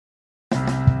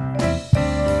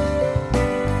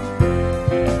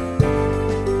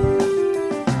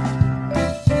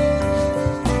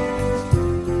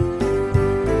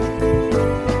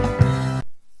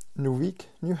Week,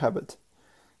 New Habit.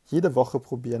 Jede Woche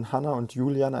probieren Hannah und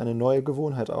Julian eine neue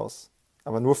Gewohnheit aus,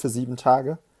 aber nur für 7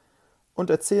 Tage und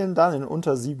erzählen dann in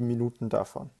unter 7 Minuten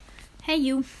davon. Hey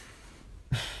You.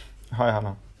 Hi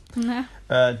Hannah.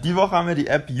 Na? Die Woche haben wir die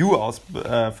App You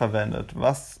verwendet.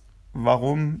 Was,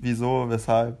 warum, wieso,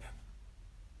 weshalb?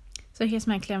 Soll ich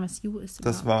erstmal erklären, was You ist?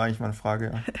 Das war eigentlich meine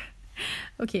Frage, ja.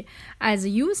 Okay, also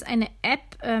You ist eine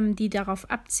App, die darauf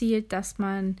abzielt, dass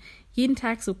man jeden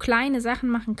Tag so kleine Sachen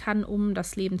machen kann, um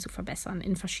das Leben zu verbessern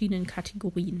in verschiedenen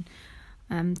Kategorien.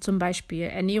 Zum Beispiel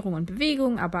Ernährung und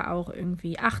Bewegung, aber auch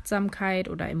irgendwie Achtsamkeit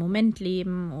oder im Moment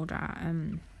leben oder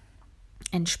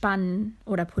entspannen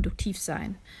oder produktiv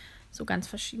sein. So ganz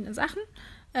verschiedene Sachen.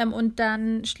 Und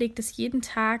dann schlägt es jeden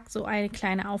Tag so eine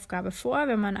kleine Aufgabe vor,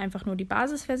 wenn man einfach nur die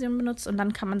Basisversion benutzt. Und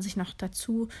dann kann man sich noch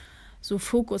dazu so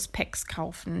Fokus-Packs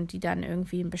kaufen, die dann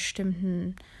irgendwie einen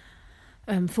bestimmten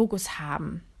Fokus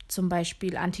haben. Zum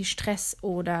Beispiel Anti-Stress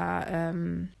oder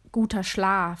guter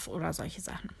Schlaf oder solche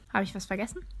Sachen. Habe ich was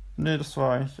vergessen? Nee, das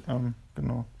war eigentlich,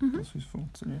 genau, das, wie es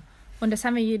funktioniert. Und das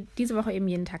haben wir diese Woche eben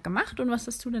jeden Tag gemacht. Und was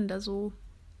hast du denn da so?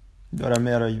 Oder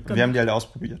mehr, wir haben die halt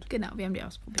ausprobiert. Genau, wir haben die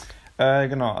ausprobiert.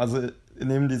 Genau, also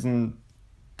neben diesen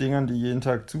Dingern, die jeden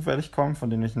Tag zufällig kommen,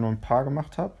 von denen ich nur ein paar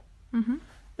gemacht habe,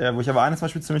 wo ich aber eines zum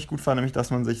Beispiel ziemlich gut fand, nämlich, dass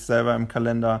man sich selber im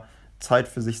Kalender Zeit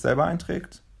für sich selber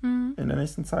einträgt in der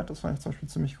nächsten Zeit. Das fand ich zum Beispiel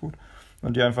ziemlich gut.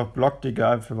 Und die einfach blockt,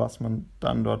 egal für was man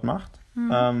dann dort macht.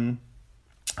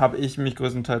 Habe ich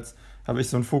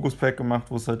so ein Fokus-Pack gemacht,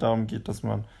 wo es halt darum geht, dass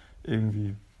man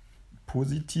irgendwie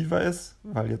positiver ist,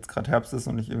 weil jetzt gerade Herbst ist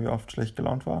und ich irgendwie oft schlecht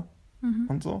gelaunt war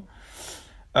und so.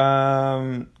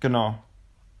 Genau.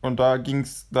 Und da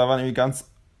waren irgendwie ganz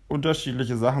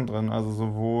unterschiedliche Sachen drin. Also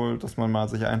sowohl, dass man mal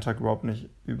sich einen Tag überhaupt nicht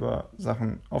über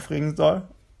Sachen aufregen soll,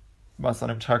 was an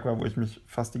dem Tag war, wo ich mich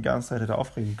fast die ganze Zeit hätte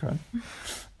aufregen können.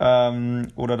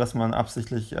 Oder dass man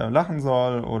absichtlich lachen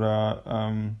soll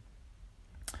oder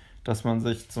dass man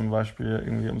sich zum Beispiel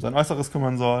irgendwie um sein Äußeres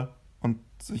kümmern soll und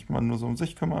sich mal nur so um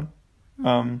sich kümmern.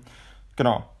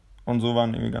 Genau. Und so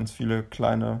waren irgendwie ganz viele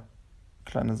kleine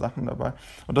Sachen dabei.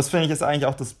 Und das finde ich ist eigentlich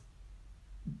auch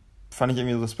fand ich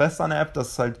irgendwie so das Beste an der App,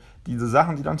 dass halt diese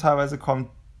Sachen, die dann teilweise kommen,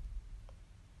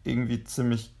 irgendwie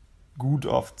ziemlich gut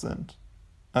oft sind.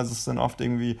 Also es sind oft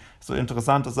irgendwie so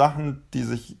interessante Sachen, die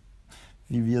sich,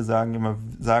 wie wir immer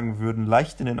sagen würden,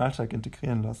 leicht in den Alltag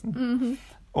integrieren lassen.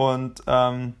 Und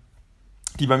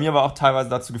die bei mir aber auch teilweise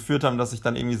dazu geführt haben, dass ich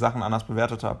dann irgendwie Sachen anders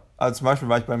bewertet habe. Also zum Beispiel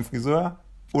war ich beim Friseur,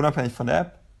 unabhängig von der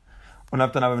App, und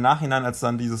habe dann aber im Nachhinein, als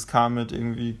dann dieses kam mit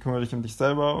irgendwie kümmere dich um dich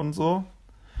selber und so,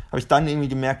 habe ich dann irgendwie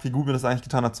gemerkt, wie gut mir das eigentlich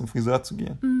getan hat, zum Friseur zu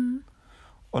gehen.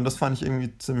 Und das fand ich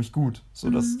irgendwie ziemlich gut, so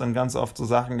dass es dann ganz oft so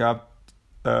Sachen gab,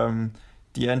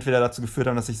 die entweder dazu geführt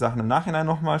haben, dass ich Sachen im Nachhinein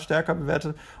nochmal stärker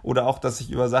bewerte oder auch, dass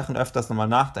ich über Sachen öfters nochmal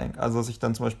nachdenke. Also dass ich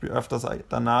dann zum Beispiel öfters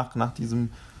danach, nach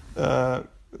diesem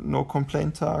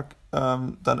No-Complaint-Tag,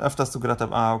 dann öfters so gedacht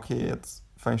habe, okay, jetzt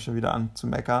fange ich schon wieder an zu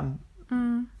meckern.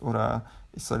 Oder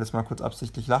ich soll jetzt mal kurz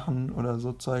absichtlich lachen oder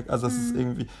so Zeug. Also dass es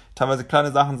irgendwie teilweise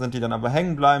kleine Sachen sind, die dann aber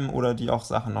hängen bleiben oder die auch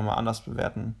Sachen nochmal anders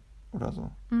bewerten oder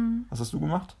so. Was hast du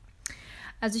gemacht?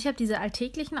 Also ich habe diese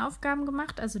alltäglichen Aufgaben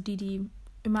gemacht, also die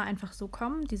immer einfach so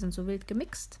kommen, die sind so wild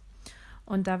gemixt.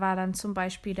 Und da war dann zum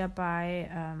Beispiel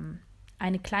dabei,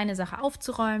 eine kleine Sache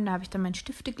aufzuräumen. Da habe ich dann mein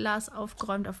Stifteglas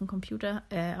aufgeräumt auf dem Computer,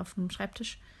 auf dem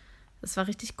Schreibtisch. Das war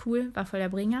richtig cool, war voll der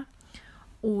Bringer.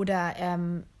 Oder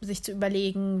sich zu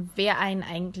überlegen, wer einen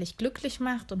eigentlich glücklich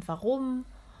macht und warum.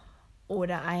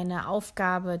 Oder eine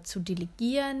Aufgabe zu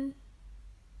delegieren.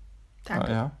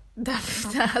 Danke. Ja. Da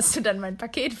hast du dann mein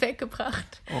Paket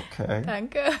weggebracht. Okay.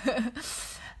 Danke.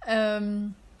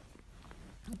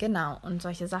 Genau, und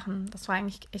solche Sachen. Das war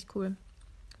eigentlich echt cool.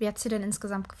 Wie hat es dir denn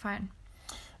insgesamt gefallen?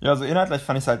 Ja, also inhaltlich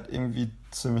fand ich es halt irgendwie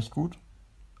ziemlich gut.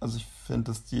 Also ich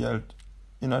finde, dass die halt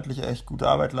inhaltlich echt gute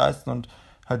Arbeit leisten und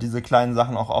halt diese kleinen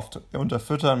Sachen auch oft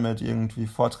unterfüttern mit irgendwie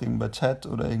Vorträgen bei TED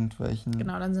oder irgendwelchen...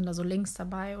 Genau, dann sind da so Links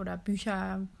dabei oder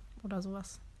Bücher oder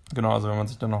sowas. Genau, also wenn man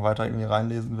sich dann noch weiter irgendwie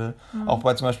reinlesen will. Auch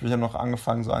bei zum Beispiel, ich habe noch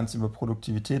angefangen, so eins über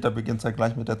Produktivität, da beginnt es halt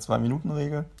gleich mit der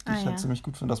 2-Minuten-Regel, die ich halt ziemlich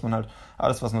gut finde, dass man halt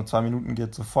alles, was nur 2 Minuten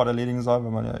geht, sofort erledigen soll,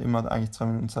 weil man ja immer eigentlich 2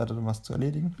 Minuten Zeit hat, um was zu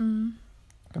erledigen.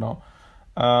 Genau.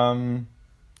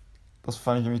 Das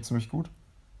fand ich irgendwie ziemlich gut.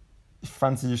 Ich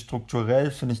fand sie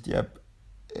strukturell, finde ich die App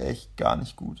echt gar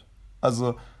nicht gut.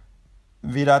 Also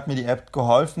weder hat mir die App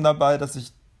geholfen dabei, dass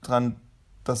ich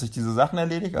diese Sachen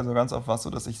erledige, also ganz oft war es so,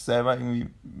 dass ich selber irgendwie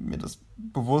mir das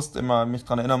bewusst immer mich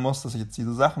daran erinnern muss, dass ich jetzt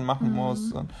diese Sachen machen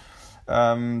muss. Und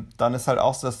dann ist halt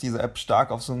auch so, dass diese App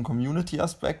stark auf so einen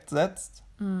Community-Aspekt setzt,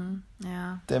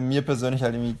 Ja. der mir persönlich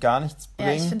halt irgendwie gar nichts bringt.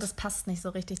 Ja, ich finde, das passt nicht so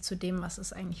richtig zu dem, was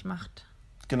es eigentlich macht.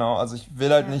 Genau, also ich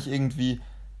will halt Ja. nicht irgendwie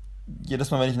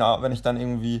jedes Mal, wenn ich dann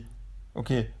irgendwie,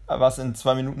 okay, was in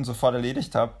 2 Minuten sofort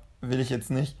erledigt habe, will ich jetzt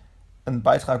nicht einen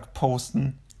Beitrag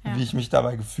posten, Ja. wie ich mich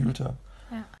dabei gefühlt habe.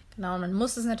 Ja, genau. Man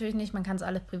muss es natürlich nicht, man kann es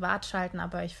alles privat schalten,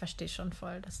 aber ich verstehe schon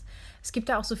voll. Es gibt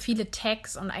da auch so viele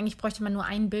Tags und eigentlich bräuchte man nur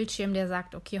einen Bildschirm, der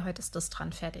sagt, okay, heute ist das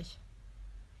dran, fertig.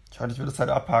 Ich würde es halt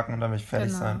abhaken und dann will ich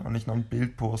fertig Genau. sein und nicht noch ein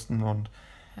Bild posten und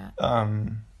Ja.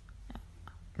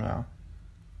 ja,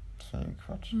 das finde ich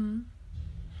Quatsch. Mhm.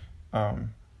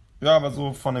 Ja, aber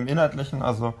so von dem Inhaltlichen,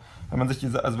 also wenn man sich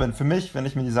wenn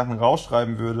ich mir die Sachen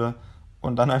rausschreiben würde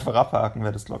und dann einfach abhaken,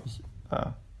 wäre das, glaube ich,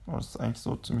 das ist eigentlich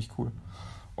so ziemlich cool.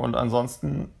 Und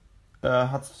ansonsten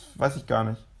weiß ich gar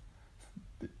nicht.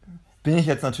 Bin ich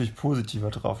jetzt natürlich positiver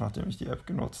drauf, nachdem ich die App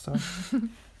genutzt habe.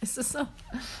 Ist es so?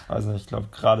 Also ich glaube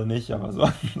gerade nicht, aber so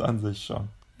an sich schon.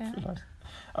 Ja. Vielleicht.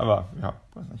 Aber ja,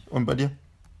 weiß nicht. Und bei dir?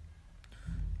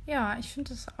 Ja, ich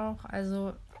finde es auch.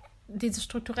 Also diese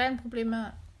strukturellen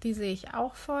Probleme, die sehe ich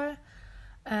auch voll.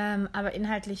 Aber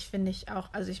inhaltlich finde ich auch,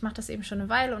 also ich mache das eben schon eine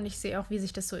Weile und ich sehe auch, wie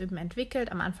sich das so eben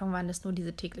entwickelt. Am Anfang waren das nur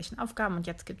diese täglichen Aufgaben und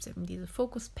jetzt gibt es eben diese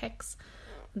Focus-Packs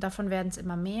und davon werden es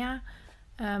immer mehr.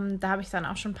 Da habe ich dann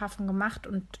auch schon ein paar von gemacht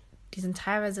und die sind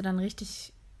teilweise dann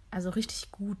richtig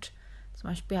gut. Zum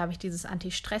Beispiel habe ich dieses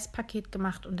Anti-Stress-Paket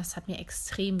gemacht und das hat mir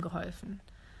extrem geholfen.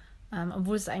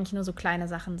 Obwohl es eigentlich nur so kleine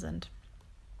Sachen sind,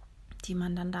 die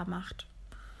man dann da macht.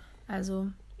 Also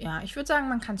ja, ich würde sagen,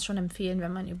 man kann es schon empfehlen,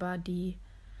 wenn man über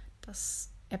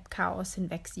das App-Chaos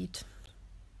hinweg sieht.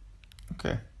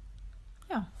 Okay.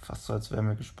 Ja. Fast so, als wären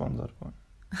wir gesponsert worden.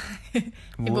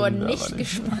 Wir wurden aber nicht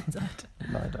gesponsert.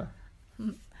 Leider.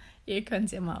 Ihr könnt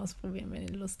es ja mal ausprobieren, wenn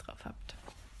ihr Lust drauf habt.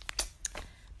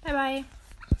 Bye, bye.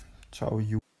 Ciao,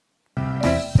 you.